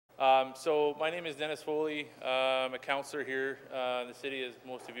So my name is Dennis Foley. I'm a councillor here in the city, as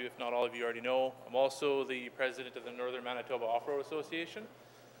most of you, if not all of you, already know. I'm also the president of the Northern Manitoba Off-Road Association.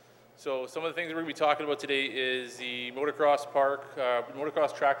 So some of the things we're going to be talking about today is the motocross park,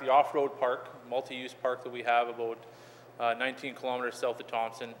 motocross track, the off-road park, multi-use park that we have about 19 kilometers south of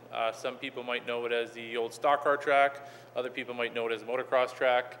Thompson. Some people might know it as the old stock car track. Other people might know it as a motocross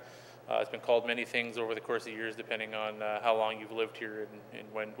track. It's been called many things over the course of years, depending on how long you've lived here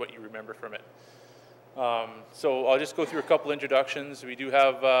and what you remember from it. So I'll just go through a couple introductions. We do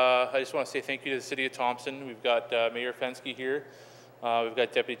have, I just want to say thank you to the City of Thompson. We've got Mayor Fenske here. We've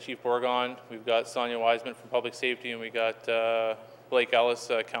got Deputy Chief Borgon. We've got Sonia Wiseman from Public Safety, and we got Blake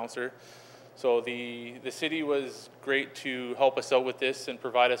Ellis, Councillor. So the city was great to help us out with this and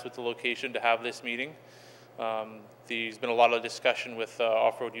provide us with the location to have this meeting. There's been a lot of discussion with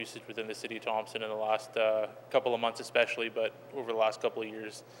off-road usage within the City of Thompson in the last couple of months especially, but over the last couple of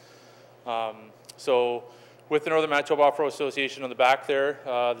years. So with the Northern Manitoba Off-Road Association on the back there,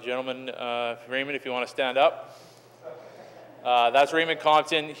 the gentleman, Raymond, if you want to stand up. That's Raymond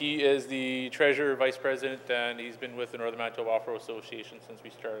Compton. He is the Treasurer, Vice President, and he's been with the Northern Manitoba Off-Road Association since we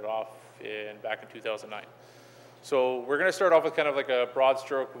started off back in 2009. So we're going to start off with kind of like a broad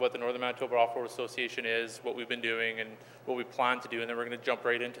stroke of what the Northern Manitoba Off-Road Association is, what we've been doing, and what we plan to do, and then we're going to jump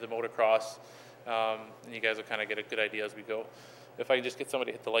right into the motocross, and you guys will kind of get a good idea as we go. If I can just get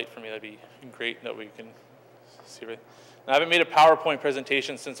somebody to hit the light for me, that'd be great, that we can see everything. I haven't made a PowerPoint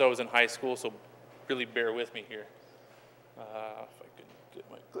presentation since I was in high school, so really bear with me here. If I could get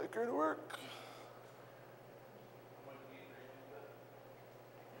my clicker to work.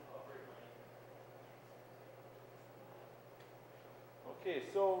 Okay,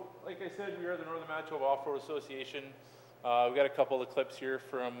 so like I said, we are the Northern Manitoba Off-Road Association. We've got a couple of clips here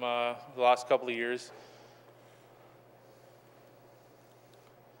from the last couple of years.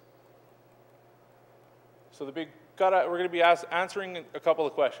 So we're going to be answering a couple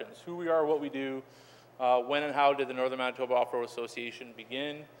of questions: who we are, what we do, when and how did the Northern Manitoba Off-Road Association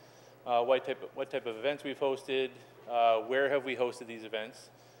begin, what type of events we've hosted, where have we hosted these events.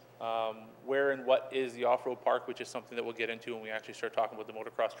 Where and what is the off-road park, which is something that we'll get into when we actually start talking about the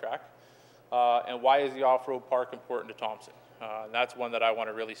motocross track. And why is the off-road park important to Thompson? And that's one that I want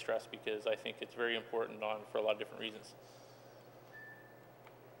to really stress because I think it's very important for a lot of different reasons.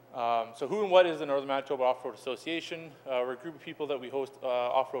 So who and what is the Northern Manitoba Off-Road Association? We're a group of people that we host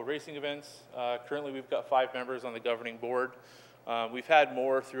off-road racing events. Currently we've got 5 members on the governing board. We've had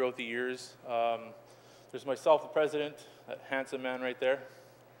more throughout the years. There's myself, the president, that handsome man right there.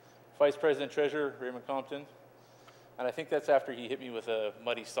 Vice President Treasurer, Raymond Compton. And I think that's after he hit me with a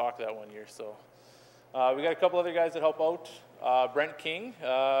muddy sock that one year. So we got a couple other guys that help out. Brent King,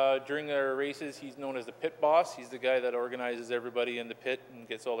 during our races, he's known as the pit boss. He's the guy that organizes everybody in the pit and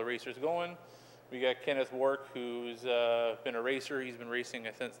gets all the racers going. We got Kenneth Wark, who's been a racer. He's been racing,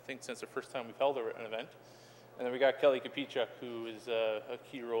 I think, since the first time we've held an event. And then we got Kelly Kapichuk, who is a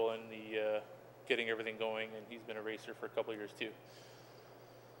key role in the getting everything going, and he's been a racer for a couple of years too.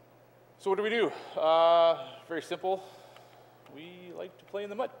 So what do? Very simple. We like to play in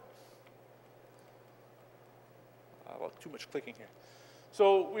the mud. Well, too much clicking here.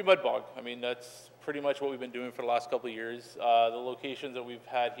 So we mud bog. I mean, that's pretty much what we've been doing for the last couple of years. The locations that we've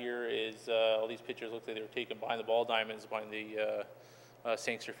had here is, all these pictures look like they were taken behind the ball diamonds behind the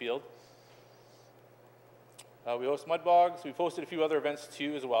Sangster Field. We host mud bogs. We've hosted a few other events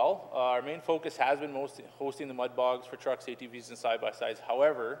too as well. Our main focus has been hosting the mud bogs for trucks, ATVs, and side-by-sides.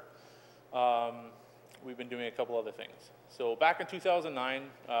 However, we've been doing a couple other things. So back in 2009,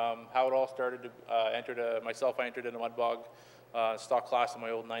 how it all started, I entered in a mud bog stock class in my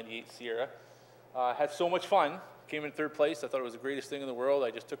old 98 Sierra. Had so much fun, came in 3rd place. I thought it was the greatest thing in the world.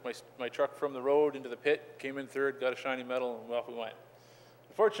 I just took my truck from the road into the pit, came in 3rd, got a shiny medal, and off we went.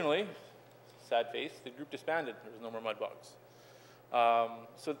 Unfortunately, sad face, the group disbanded. There was no more mud bogs.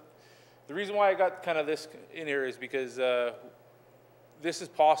 So the reason why I got kind of this in here is because this is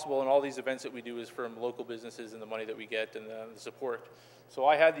possible, and all these events that we do is from local businesses and the money that we get and the support. So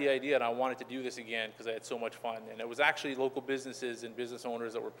I had the idea and I wanted to do this again because I had so much fun, and it was actually local businesses and business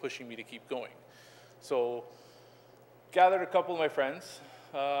owners that were pushing me to keep going. So gathered a couple of my friends,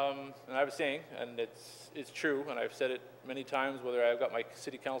 and I was saying, and it's true, and I've said it many times, whether I've got my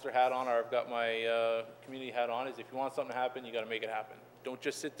city councilor hat on or I've got my community hat on, is if you want something to happen, you got to make it happen. Don't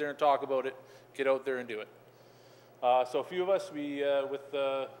just sit there and talk about it. Get out there and do it. So a few of us, with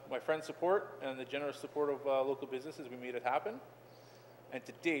my friend's support and the generous support of local businesses, we made it happen. And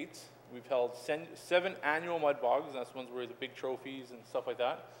to date, we've held 7 annual mud bogs. That's ones where the big trophies and stuff like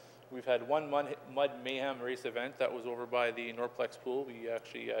that. We've had one Mud Mayhem race event that was over by the Norplex pool. We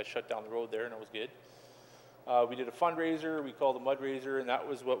actually shut down the road there, and it was good. We did a fundraiser we called the Mud Raiser, and that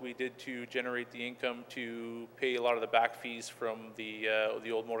was what we did to generate the income to pay a lot of the back fees from the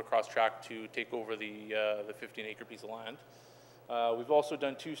old motocross track to take over the 15-acre piece of land. We've also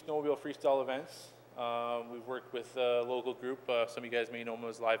done 2 snowmobile freestyle events. We've worked with a local group. Some of you guys may know them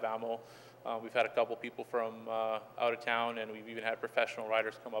as Live Ammo. We've had a couple people from out of town, and we've even had professional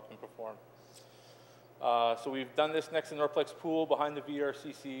riders come up and perform. So we've done this next to Norplex pool, behind the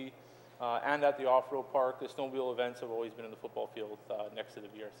VRCC, and at the off-road park. The snowmobile events have always been in the football field next to the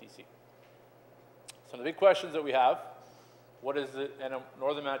VRCC. So the big questions that we have: what is it in a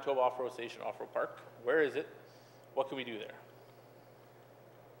Northern Manitoba Off-Road Station Off-Road Park? Where is it? What can we do there?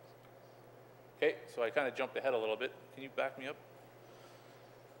 Okay, so I kind of jumped ahead a little bit. Can you back me up?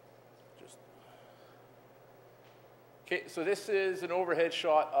 Okay, so this is an overhead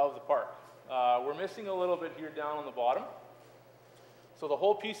shot of the park. We're missing a little bit here down on the bottom. So the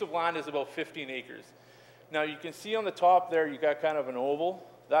whole piece of land is about 15 acres. Now you can see on the top there, you got kind of an oval.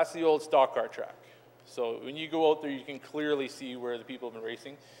 That's the old stock car track. So when you go out there, you can clearly see where the people have been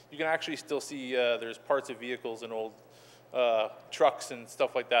racing. You can actually still see there's parts of vehicles and old trucks and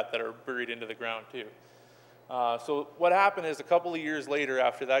stuff like that that are buried into the ground too. So what happened is a couple of years later,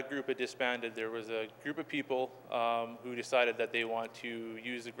 after that group had disbanded, there was a group of people who decided that they want to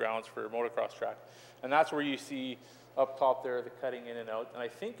use the grounds for a motocross track. And that's where you see up top there the cutting in and out. And I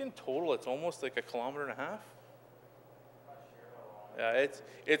think in total it's almost like 1.5 kilometers. Yeah,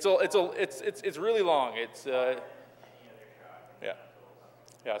 it's really long. It's yeah.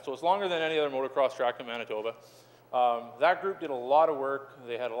 So it's longer than any other motocross track in Manitoba. That group did a lot of work.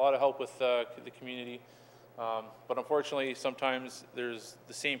 They had a lot of help with the community. But unfortunately, sometimes there's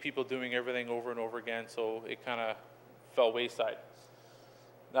the same people doing everything over and over again, so it kind of fell wayside.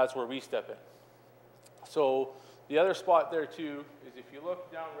 That's where we step in. So the other spot there too is if you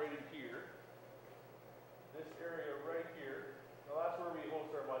look down right in here, this area right here, now that's where we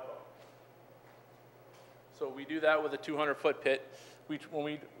host our mud bog. So we do that with a 200-foot pit. When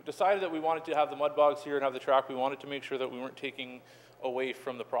we decided that we wanted to have the mud bogs here and have the track, we wanted to make sure that we weren't taking away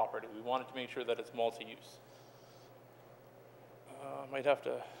from the property. We wanted to make sure that it's multi-use. Might have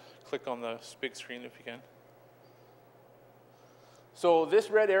to click on the big screen if you can. So this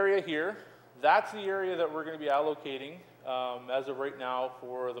red area here, that's the area that we're going to be allocating as of right now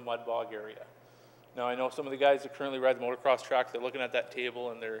for the mud bog area. Now I know some of the guys that currently ride the motocross track, they're looking at that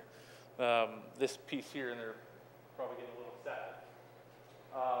table and they're this piece here, and they're probably getting a little sad.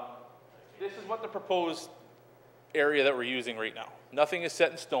 This is what the proposed area that we're using right now. Nothing is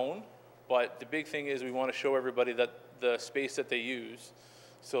set in stone, but the big thing is we want to show everybody that the space that they use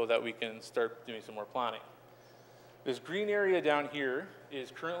so that we can start doing some more planning. This green area down here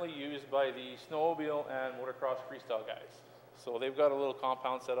is currently used by the snowmobile and motocross freestyle guys. So they've got a little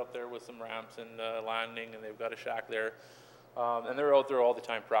compound set up there with some ramps and landing, and they've got a shack there. And they're out there all the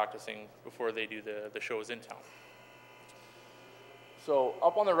time practicing before they do the shows in town. So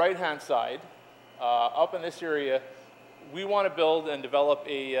up on the right-hand side, up in this area, we want to build and develop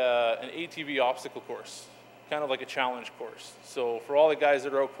an ATV obstacle course, kind of like a challenge course. So for all the guys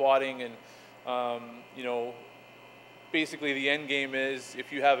that are out quadding and, you know, basically the end game is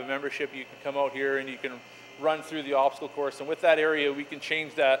if you have a membership, you can come out here and you can run through the obstacle course. And with that area, we can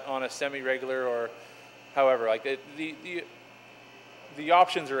change that on a semi-regular or however. Like the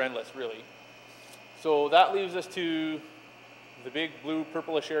options are endless, really. So that leaves us to the big blue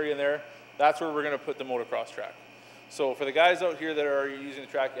purplish area in there. That's where we're going to put the motocross track. So for the guys out here that are using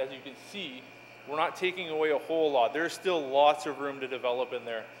the track, as you can see, we're not taking away a whole lot. There's still lots of room to develop in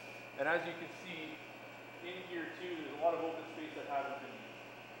there. And as you can see, in here too, there's a lot of open space that hasn't been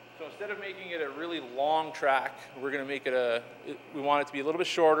used. So instead of making it a really long track, we're going to make it we want it to be a little bit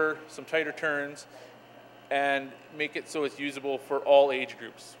shorter, some tighter turns, and make it so it's usable for all age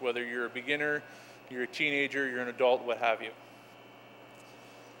groups, whether you're a beginner, you're a teenager, you're an adult, what have you.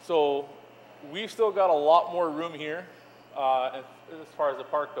 So we've still got a lot more room here as far as the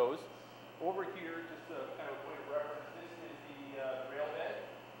park goes. Over here, just kind of a point of reference, this is the rail bed,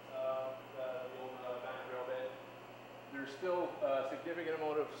 the old abandoned rail bed. There's still a significant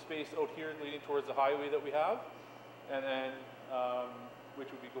amount of space out here leading towards the highway that we have, and then which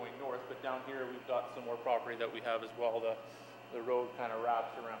would be going north. But down here, we've got some more property that we have as well. The road kind of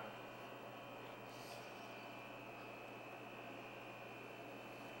wraps around.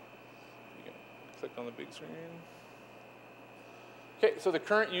 Click on the big screen. Okay, so the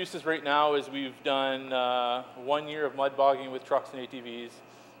current uses right now is we've done 1 year of mud bogging with trucks and ATVs.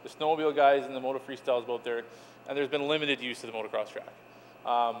 The snowmobile guys and the moto freestyles out there, and there's been limited use of the motocross track.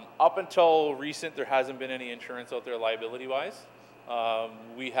 Up until recent, there hasn't been any insurance out there liability-wise.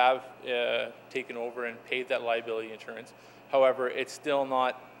 We have taken over and paid that liability insurance. However, it's still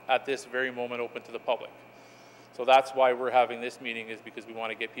not at this very moment open to the public. So that's why we're having this meeting, is because we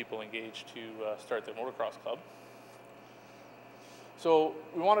want to get people engaged to start the motocross club. So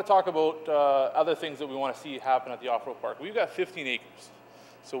we want to talk about other things that we want to see happen at the off-road park. We've got 15 acres.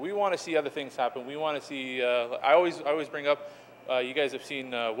 So we want to see other things happen. We want to see, I always bring up, you guys have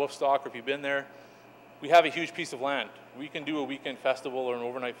seen Wolfstock, or if you've been there, we have a huge piece of land. We can do a weekend festival or an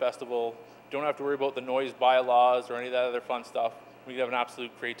overnight festival. Don't have to worry about the noise bylaws or any of that other fun stuff. We can have an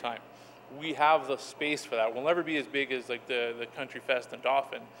absolute great time. We have the space for that. We'll never be as big as like the Country Fest and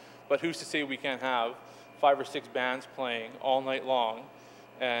Dauphin, but who's to say we can't have 5 or 6 bands playing all night long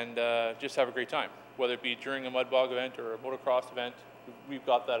and just have a great time, whether it be during a mud bog event or a motocross event. We've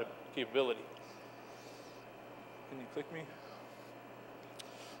got that capability. Can you click me?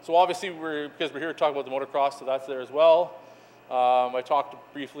 So obviously, because we're here to talk about the motocross, so that's there as well. I talked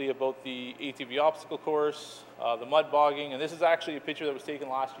briefly about the ATV obstacle course, the mud bogging, and this is actually a picture that was taken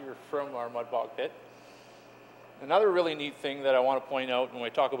last year from our mud bog pit. Another really neat thing that I want to point out when I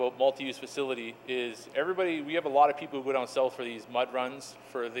talk about multi-use facility is we have a lot of people who go down south for these mud runs,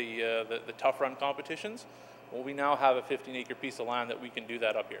 for the tough run competitions. Well, we now have a 15-acre piece of land that we can do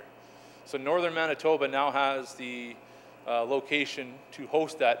that up here. So northern Manitoba now has the location to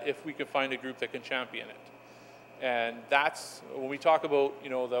host that if we can find a group that can champion it. And that's, when we talk about, you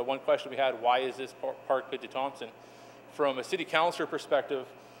know, the one question we had, why is this park good to Thompson? From a city councilor perspective,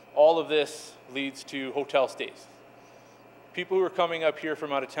 all of this leads to hotel stays. People who are coming up here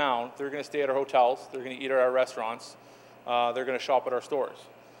from out of town, they're going to stay at our hotels, they're going to eat at our restaurants, they're going to shop at our stores.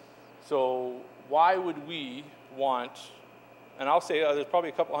 So why would we want, and I'll say there's probably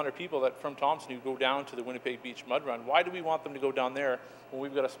a couple hundred people that from Thompson who go down to the Winnipeg Beach Mud Run. Why do we want them to go down there when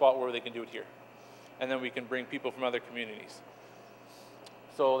we've got a spot where they can do it here? And then we can bring people from other communities.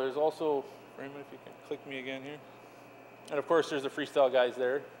 So there's also, Raymond, if you can click me again here. And of course, there's the freestyle guys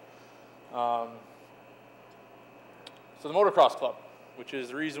there. So the motocross club, which is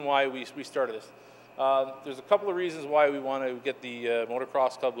the reason why we started this. There's a couple of reasons why we want to get the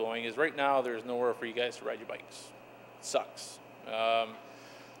motocross club going. Is right now there's nowhere for you guys to ride your bikes. It sucks.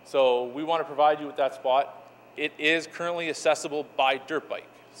 So we want to provide you with that spot. It is currently accessible by dirt bike.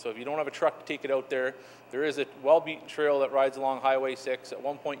 So if you don't have a truck to take it out there, there is a well-beaten trail that rides along Highway 6. At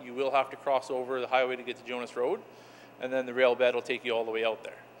one point you will have to cross over the highway to get to Jonas Road, and then the rail bed will take you all the way out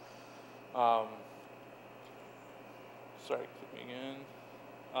there. Sorry, click me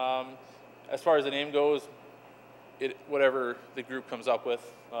again. As far as the name goes, whatever the group comes up with,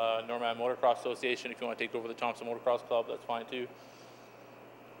 Norman Motocross Association, if you want to take over the Thompson Motocross Club, that's fine too.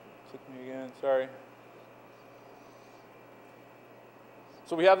 Click me again, sorry.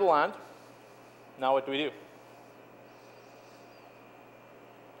 So we have the land. Now what do we do?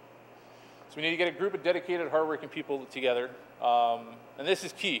 So we need to get a group of dedicated, hardworking people together. And this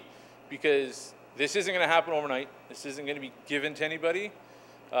is key, because this isn't going to happen overnight. This isn't going to be given to anybody.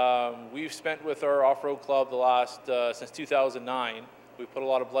 We've spent with our off-road club the last, since 2009, we've put a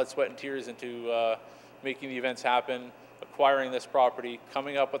lot of blood, sweat, and tears into making the events happen, acquiring this property,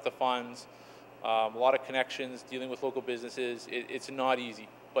 coming up with the funds, a lot of connections, dealing with local businesses. It's not easy,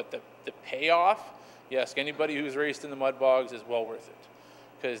 but the payoff, yes, anybody who's raced in the mud bogs is well worth it.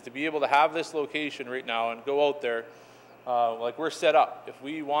 Because to be able to have this location right now and go out there, like we're set up. If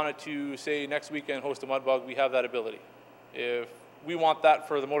we wanted to, say, next weekend host a mud bog, we have that ability. If we want that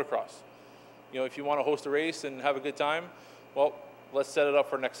for the motocross. You know, if you want to host a race and have a good time, well, let's set it up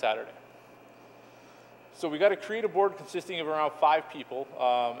for next Saturday. So we got to create a board consisting of around 5 people,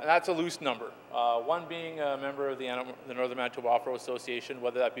 and that's a loose number. One being a member of the Northern Manitoba Off-Road Association,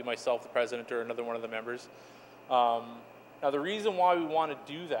 whether that be myself, the president, or another one of the members. Now, the reason why we want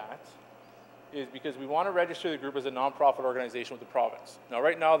to do that is because we want to register the group as a nonprofit organization with the province. Now,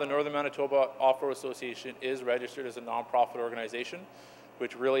 right now, the Northern Manitoba Off-Road Association is registered as a nonprofit organization,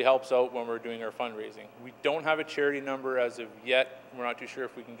 which really helps out when we're doing our fundraising. We don't have a charity number as of yet. We're not too sure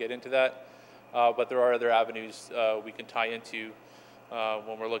if we can get into that, but there are other avenues we can tie into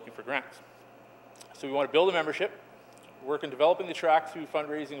when we're looking for grants. So we want to build a membership, work in developing the track through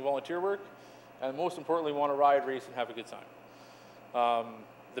fundraising and volunteer work, and most importantly, want to ride, race, and have a good time.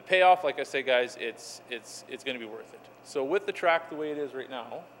 The payoff, like I say, guys, it's going to be worth it. So with the track the way it is right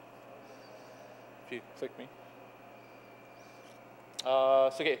now, if you click me. So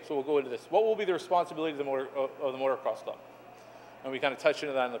we'll go into this. What will be the responsibility of the motocross club? And we kind of touched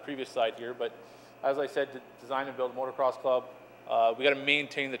into that on the previous slide here, but as I said, to design and build a motocross club, we got to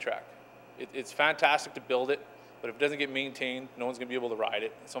maintain the track. It's fantastic to build it. But if it doesn't get maintained, no one's going to be able to ride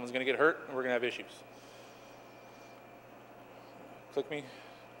it. Someone's going to get hurt, and we're going to have issues. Click me.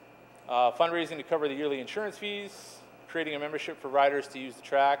 Fundraising to cover the yearly insurance fees, creating a membership for riders to use the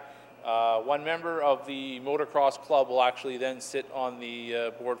track. One member of the motocross club will actually then sit on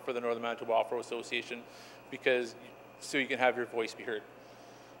the board for the Northern Manitoba Off-Road Association, so you can have your voice be heard.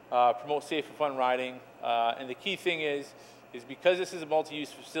 Promote safe and fun riding, and the key thing is because this is a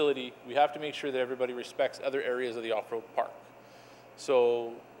multi-use facility, we have to make sure that everybody respects other areas of the off-road park.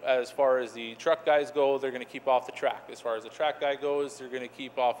 So as far as the truck guys go, they're going to keep off the track. As far as the track guy goes, they're going to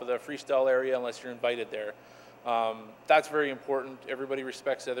keep off of the freestyle area unless you're invited there. That's very important. Everybody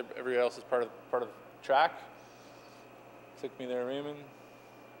respects everybody else as part of the track. Click me there, Raymond.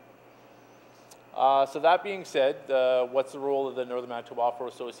 So that being said, what's the role of the Northern Manitoba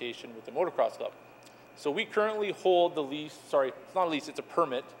Off-Road Association with the Motocross Club? So we currently hold the lease, sorry, it's not a lease, it's a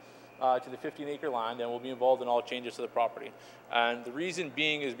permit to the 15-acre land, and we'll be involved in all changes to the property. And the reason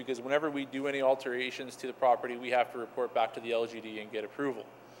being is because whenever we do any alterations to the property, we have to report back to the LGD and get approval.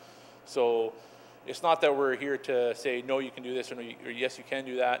 So it's not that we're here to say, no, you can do this, or, no, or yes, you can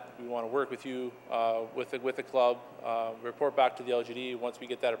do that. We want to work with you, with the club, report back to the LGD. Once we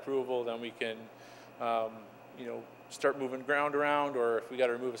get that approval, then we can, you know, start moving ground around, or if we got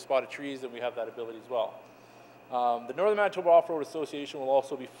to remove a spot of trees, then we have that ability as well. The Northern Manitoba Off-Road Association will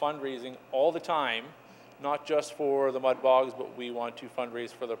also be fundraising all the time, not just for the mud bogs, but we want to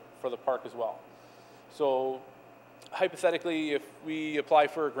fundraise for the park as well. So hypothetically, if we apply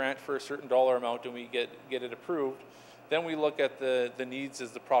for a grant for a certain dollar amount and we get it approved, then we look at the needs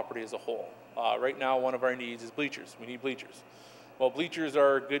as the property as a whole. Right now, one of our needs is bleachers. We need bleachers. Well, bleachers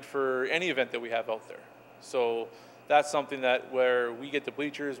are good for any event that we have out there. So that's something that where we get the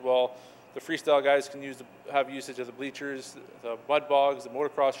bleachers, well, the freestyle guys can have usage of the bleachers, the mud bogs, the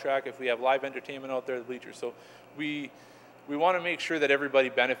motocross track. If we have live entertainment out there, the bleachers. So we want to make sure that everybody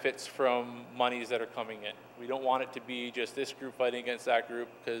benefits from monies that are coming in. We don't want it to be just this group fighting against that group,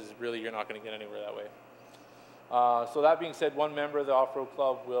 because really you're not going to get anywhere that way. So that being said, one member of the off-road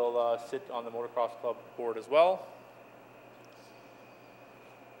club will sit on the motocross club board as well.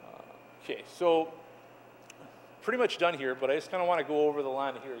 Okay, so pretty much done here, but I just kind of want to go over the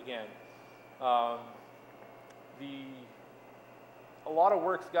land here again. A lot of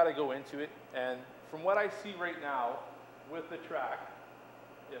work's got to go into it, and from what I see right now with the track,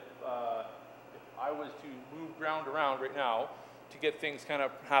 if I was to move ground around right now to get things kind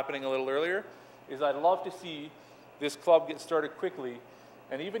of happening a little earlier, is I'd love to see this club get started quickly,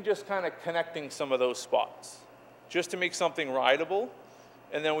 and even just kind of connecting some of those spots, just to make something rideable.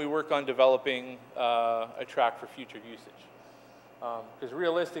 And then we work on developing a track for future usage. Because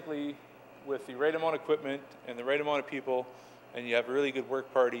realistically, with the right amount of equipment and the right amount of people, and you have a really good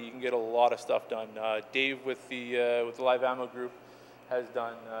work party, you can get a lot of stuff done. Dave with the Live Ammo group has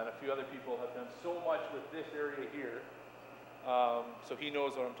done, and a few other people have done so much with this area here. So he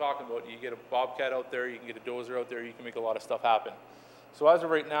knows what I'm talking about. You get a Bobcat out there, you can get a dozer out there, you can make a lot of stuff happen. So as of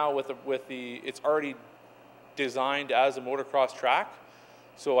right now, it's already designed as a motocross track.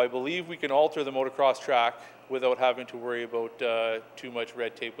 So I believe we can alter the motocross track without having to worry about too much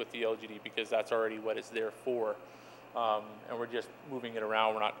red tape with the LGD, because that's already what it's there for. And we're just moving it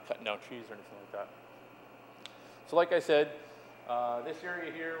around. We're not cutting down trees or anything like that. So like I said, this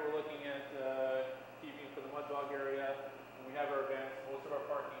area here, we're looking at keeping for the mud dog area. When we have our events, most of our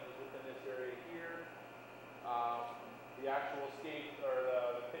parking is within this area here. The actual skate, or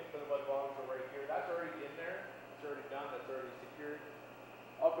the pit for the mud dogs are right here. That's already in there. It's already done. That's already secured.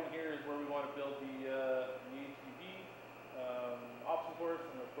 Up in here is where we want to build the ATV, option course,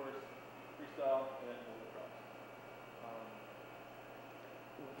 and of course freestyle and motocross.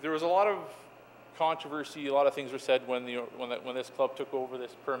 There was a lot of controversy. A lot of things were said when this club took over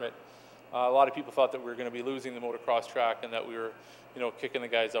this permit. A lot of people thought that we were going to be losing the motocross track and that we were, kicking the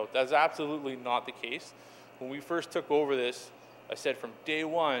guys out. That's absolutely not the case. When we first took over this, I said from day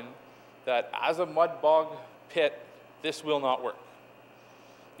one that as a mud bog pit, this will not work.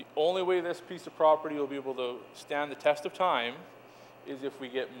 The only way this piece of property will be able to stand the test of time is if we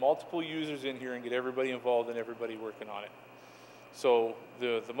get multiple users in here and get everybody involved and everybody working on it. So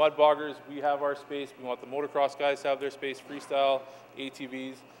the mud boggers, we have our space. We want the motocross guys to have their space, freestyle,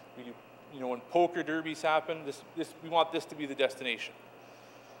 ATVs. We do, when poker derbies happen, we want this to be the destination.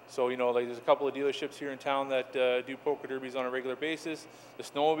 So, like there's a couple of dealerships here in town that do poker derbies on a regular basis. The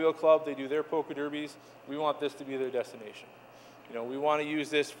Snowmobile Club, they do their poker derbies. We want this to be their destination. We want to use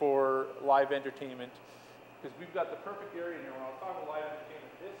this for live entertainment, because we've got the perfect area here. When I was talking about live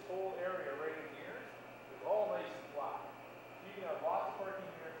entertainment, this whole area right in here is all nice and flat. You can have lots of parking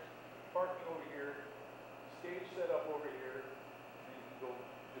here, parking over here, stage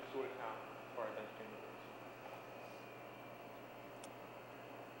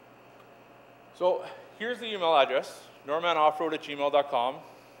So here's the email address, normannoffroad@gmail.com.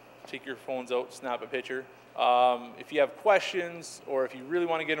 Take your phones out, snap a picture. If you have questions, or if you really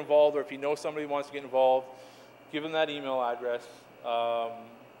want to get involved, or if you know somebody who wants to get involved, give them that email address.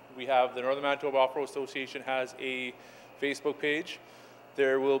 We have the Northern Manitoba Off-Road Association has a Facebook page.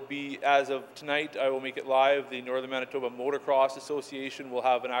 There will be, as of tonight, I will make it live, the Northern Manitoba Motocross Association will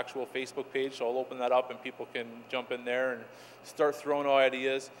have an actual Facebook page, so I'll open that up and people can jump in there and start throwing out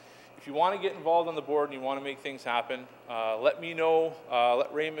ideas. If you want to get involved on the board and you want to make things happen, let me know,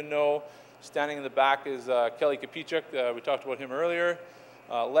 let Raymond know. Standing in the back is Kelly Kapichuk. We talked about him earlier.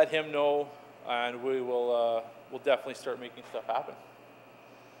 Let him know, and we'll definitely start making stuff happen.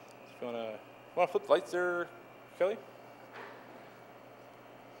 If you want to flip the lights there, Kelly?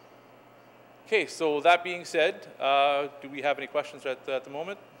 Okay, so that being said, do we have any questions at the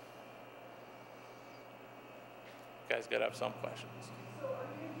moment? You guys gotta have some questions. So are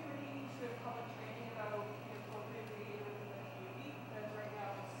you going to do any sort of public training about the appropriate behavior within the community? Because right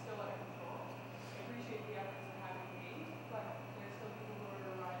now it's still out of control. I appreciate the efforts that have been made, but there's still people who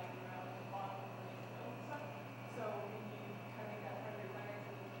are riding around the bottom of the hills and stuff. So can you kind of get friendly fires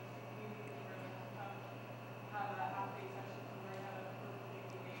in the community or have a half-day session to learn how to appropriately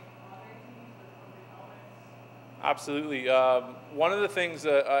behave monitoring teams with appropriate helmets? Absolutely. One of the things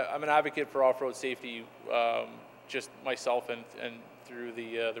I'm an advocate for off-road safety, just myself and through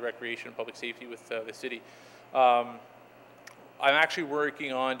the recreation and public safety with the city. I'm actually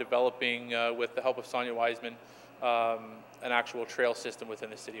working on developing, with the help of Sonia Wiseman, an actual trail system within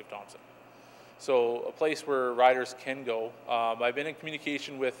the city of Thompson. So a place where riders can go. I've been in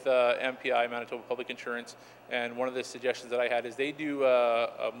communication with MPI, Manitoba Public Insurance, and one of the suggestions that I had is they do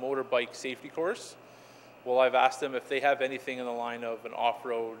a motorbike safety course. Well, I've asked them if they have anything in the line of an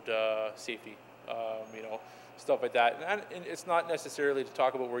off-road safety, you know, stuff like that. And it's not necessarily to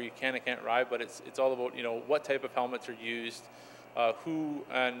talk about where you can and can't ride, but it's all about, you know, what type of helmets are used, who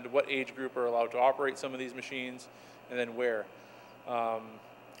and what age group are allowed to operate some of these machines, and then where.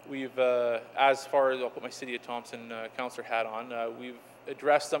 We've, as far as, I'll put my City of Thompson councillor hat on, we've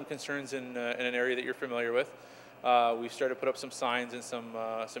addressed some concerns in an area that you're familiar with. We've started to put up some signs and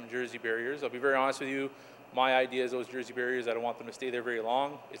some jersey barriers. I'll be very honest with you, my idea is those jersey barriers, I don't want them to stay there very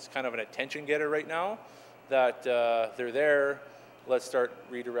long. It's kind of an attention getter right now that they're there, let's start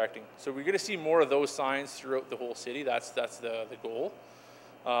redirecting. So we're gonna see more of those signs throughout the whole city. That's the goal.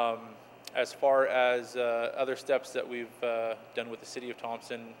 As far as other steps that we've done with the City of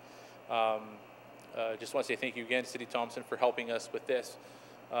Thompson, just want to say thank you again, City of Thompson, for helping us with this.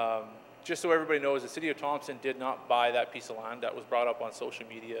 Just so everybody knows, the City of Thompson did not buy that piece of land. That was brought up on social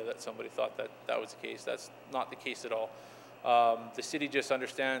media that somebody thought that was the case. That's not the case at all. The city just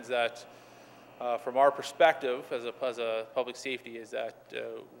understands that from our perspective as a public safety is that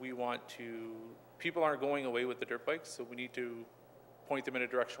we want to, people aren't going away with the dirt bikes, so we need to point them in a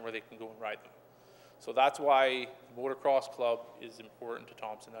direction where they can go and ride them. So that's why the Motocross Club is important to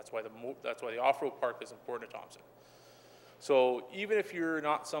Thompson. That's why the off-road park is important to Thompson. So even if you're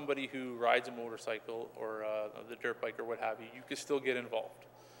not somebody who rides a motorcycle or the dirt bike or what have you, you can still get involved.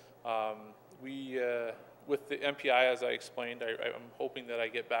 With the MPI, as I explained, I'm hoping that I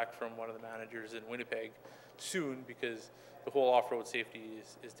get back from one of the managers in Winnipeg soon, because the whole off-road safety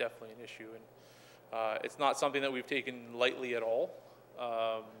is definitely an issue. And it's not something that we've taken lightly at all.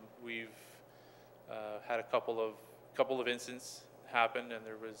 We've had a couple of incidents happen, and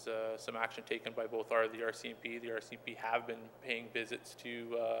there was some action taken by both the RCMP. The RCMP have been paying visits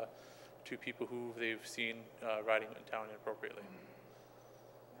to people who they've seen riding in town inappropriately.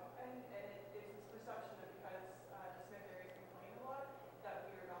 And it's this perception that because the Smith area is complaining a lot, that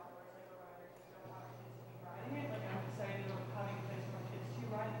we are not motorcycle riders, we don't want our kids to be riding it. Like, I'm excited about having a place for my kids to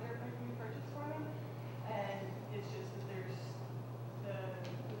ride the dirt bike we purchased for them. And it's just that there's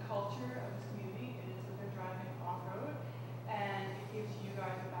the culture of this community is that they're driving off-road, and it gives you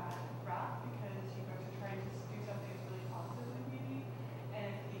guys a bad rap because you guys are trying to do something that's really positive in the community,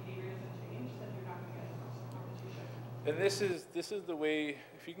 and if the behavior doesn't change, then you're not going to get as much competition. And this is the way,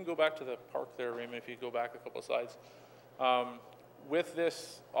 if you can go back to the park there, Raymond, if you go back a couple of slides. With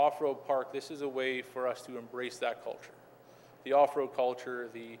this off-road park, this is a way for us to embrace that culture. The off-road culture,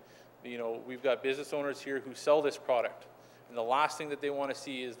 you know, we've got business owners here who sell this product. And the last thing that they want to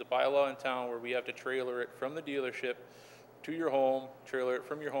see is the bylaw in town where we have to trailer it from the dealership to your home, trailer it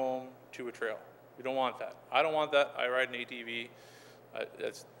from your home to a trail. We don't want that. I don't want that. I ride an ATV.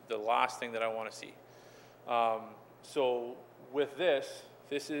 That's the last thing that I want to see. So with this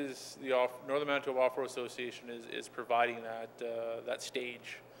is the Northern Manitoba Off-Road Association is providing that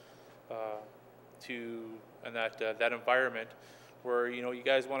stage and that environment where, you know, you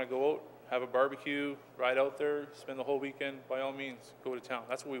guys want to go out, have a barbecue, ride out there, spend the whole weekend, by all means, go to town.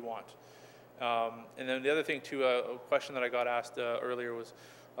 That's what we want. And then the other thing too, a question that I got asked earlier was,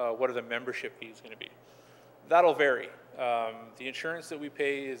 what are the membership fees going to be? That'll vary. The insurance that we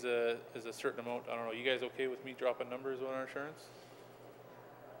pay is a certain amount. I don't know, you guys okay with me dropping numbers on our insurance?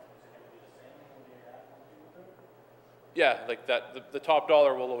 Yeah, like that, the top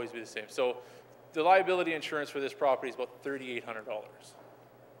dollar will always be the same. So the liability insurance for this property is about $3,800.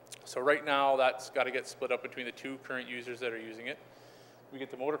 So right now, that's got to get split up between the 2 current users that are using it. We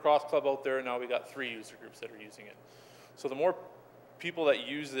get the motocross club out there, and now we got 3 user groups that are using it. So the more people that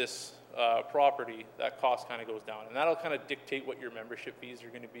use this property, that cost kind of goes down, and that'll kind of dictate what your membership fees are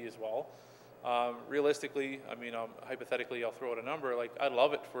going to be as well. Realistically, I mean, hypothetically, I'll throw out a number. Like, I'd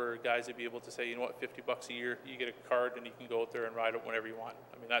love it for guys to be able to say, you know what, $50 a year, you get a card, and you can go out there and ride it whenever you want.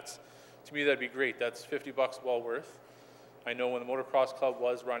 I mean, that's, to me, that'd be great. That's $50 well worth. I know when the motocross club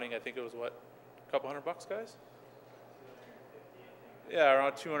was running, I think it was what, a couple $100, guys? Yeah,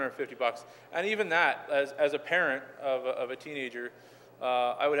 around $250. And even that, as a parent of a teenager,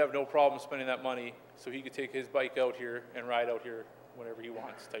 I would have no problem spending that money so he could take his bike out here and ride out here whenever he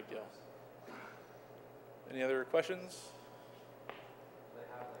wants, type deal. Any other questions?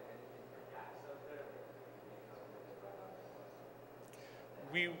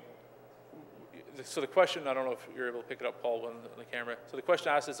 So the question, I don't know if you're able to pick it up, Paul, on the camera. So the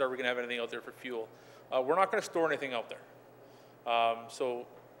question asked is, are we going to have anything out there for fuel? We're not going to store anything out there. So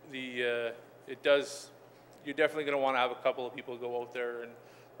you're definitely going to want to have a couple of people go out there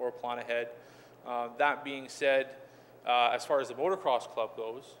or plan ahead. That being said, as far as the motocross club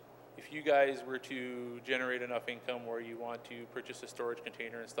goes, if you guys were to generate enough income where you want to purchase a storage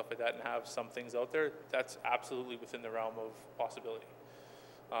container and stuff like that and have some things out there, that's absolutely within the realm of possibility.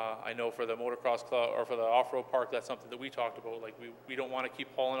 I know for the motocross club or for the off-road park, that's something that we talked about. Like we don't want to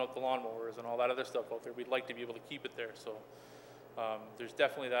keep hauling out the lawnmowers and all that other stuff out there. We'd like to be able to keep it there. So there's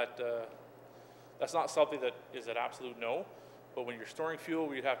definitely that. That's not something that is an absolute no. But when you're storing fuel,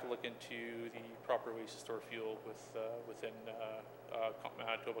 we'd have to look into the proper ways to store fuel within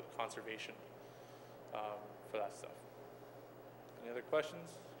Manitoba Conservation for that stuff. Any other questions?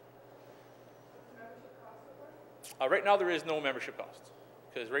 Right now, there is no membership cost.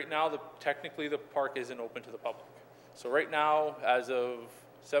 Because right now, technically, the park isn't open to the public. So right now, as of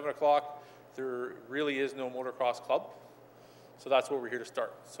 7 o'clock, there really is no motocross club. So that's what we're here to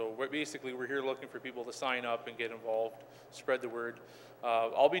start. So basically, we're here looking for people to sign up and get involved, spread the word.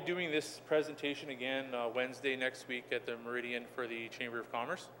 I'll be doing this presentation again Wednesday next week at the Meridian for the Chamber of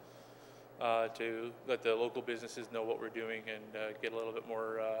Commerce to let the local businesses know what we're doing and get a little bit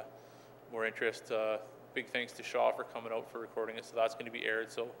more interest. Big thanks to Shaw for coming out for recording it, so that's going to be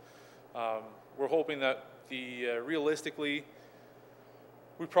aired. So we're hoping that realistically,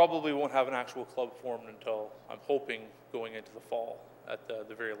 we probably won't have an actual club formed until, I'm hoping, going into the fall at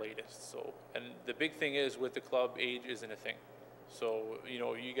the very latest. So, and the big thing is with the club, age isn't a thing. So, you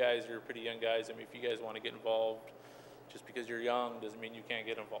know, you guys are pretty young guys. I mean, if you guys want to get involved, just because you're young doesn't mean you can't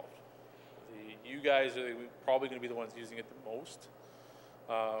get involved. You guys are probably going to be the ones using it the most.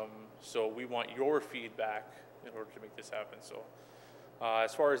 So we want your feedback in order to make this happen. So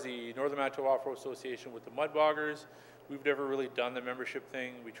as far as the Northern Manitoba Off-Road Association with the Mudboggers, we've never really done the membership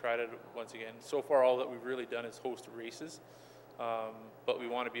thing. We tried it once again. So far, all that we've really done is host races. But we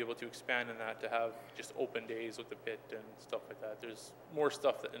want to be able to expand on that to have just open days with the pit and stuff like that. There's more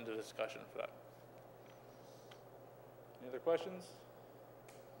stuff in the discussion for that. Any other questions?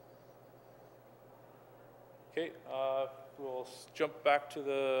 Okay, we'll jump back to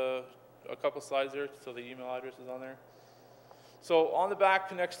a couple slides there, so the email address is on there. So on the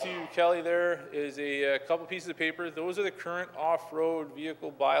back next to Kelly there is a couple pieces of paper. Those are the current off-road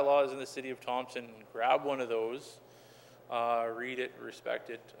vehicle bylaws in the city of Thompson. Grab one of those, read it, respect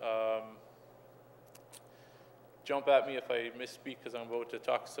it. Jump at me if I misspeak because I'm about to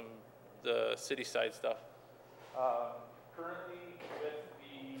talk some the city side stuff. Currently with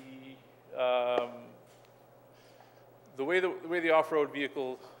the way the off-road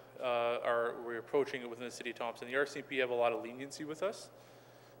vehicle we're approaching it within the city of Thompson, the RCMP have a lot of leniency with us.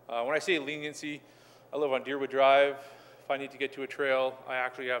 When I say leniency, I live on Deerwood Drive. If I need to get to a trail, I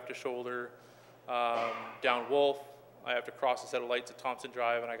actually have to shoulder down Wolf. I have to cross a set of lights at Thompson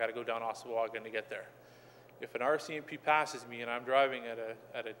Drive, and I got to go down Osawagan to get there. If an RCMP passes me and I'm driving at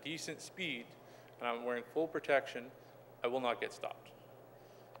a decent speed and I'm wearing full protection, I will not get stopped.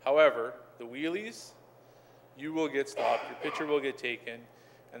 However, the wheelies, you will get stopped, your picture will get taken,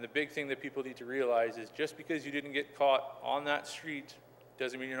 and the big thing that people need to realize is just because you didn't get caught on that street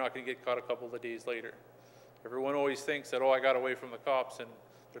doesn't mean you're not going to get caught a couple of days later. Everyone always thinks that, oh, I got away from the cops, and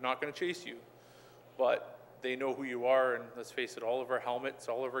They're not going to chase you, but they know who you are, and let's face it, all of our helmets,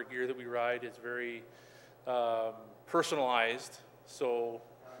 all of our gear that we ride is very personalized. So,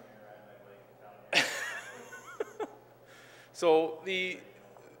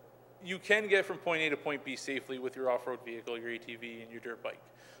 you can get from point A to point B safely with your off-road vehicle, your ATV, and your dirt bike.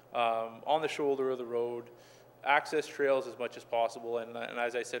 On the shoulder of the road, access trails as much as possible, and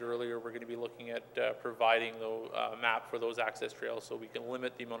as I said earlier, we're going to be looking at providing the map for those access trails so we can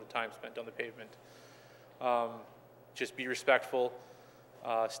limit the amount of time spent on the pavement. Just be respectful.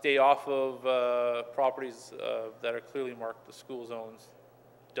 Stay off of properties that are clearly marked the school zones.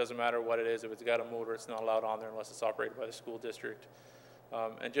 Doesn't matter what it is. If it's got a motor, it's not allowed on there unless it's operated by the school district.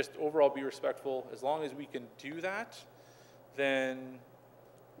 And just overall be respectful. As long as we can do that, then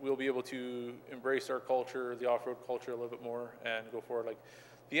we'll be able to embrace our culture, the off-road culture a little bit more and go forward. Like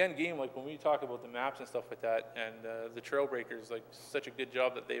the end game, like when we talk about the maps and stuff like that, and the trail breakers, like such a good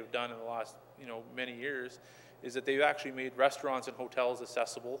job that they've done in the last, many years, is that they've actually made restaurants and hotels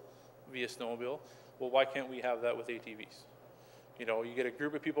accessible via snowmobile. Well, why can't we have that with ATVs? You get a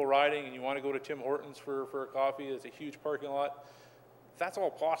group of people riding and you want to go to Tim Hortons for a coffee. It's a huge parking lot. That's all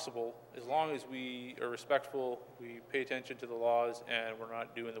possible as long as we are respectful, we pay attention to the laws, and we're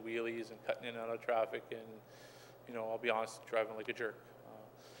not doing the wheelies and cutting in and out of traffic and, I'll be honest, driving like a jerk.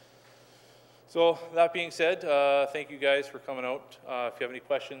 So that being said, thank you guys for coming out. If you have any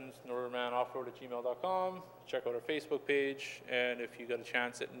questions, northernmanoffroad@gmail.com. Check out our Facebook page, and if you got a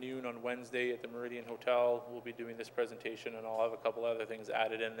chance at noon on Wednesday at the Meridian Hotel, we'll be doing this presentation, and I'll have a couple other things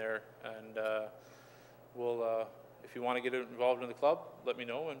added in there, and if you want to get involved in the club, let me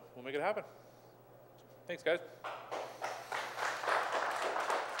know and we'll make it happen. Thanks, guys.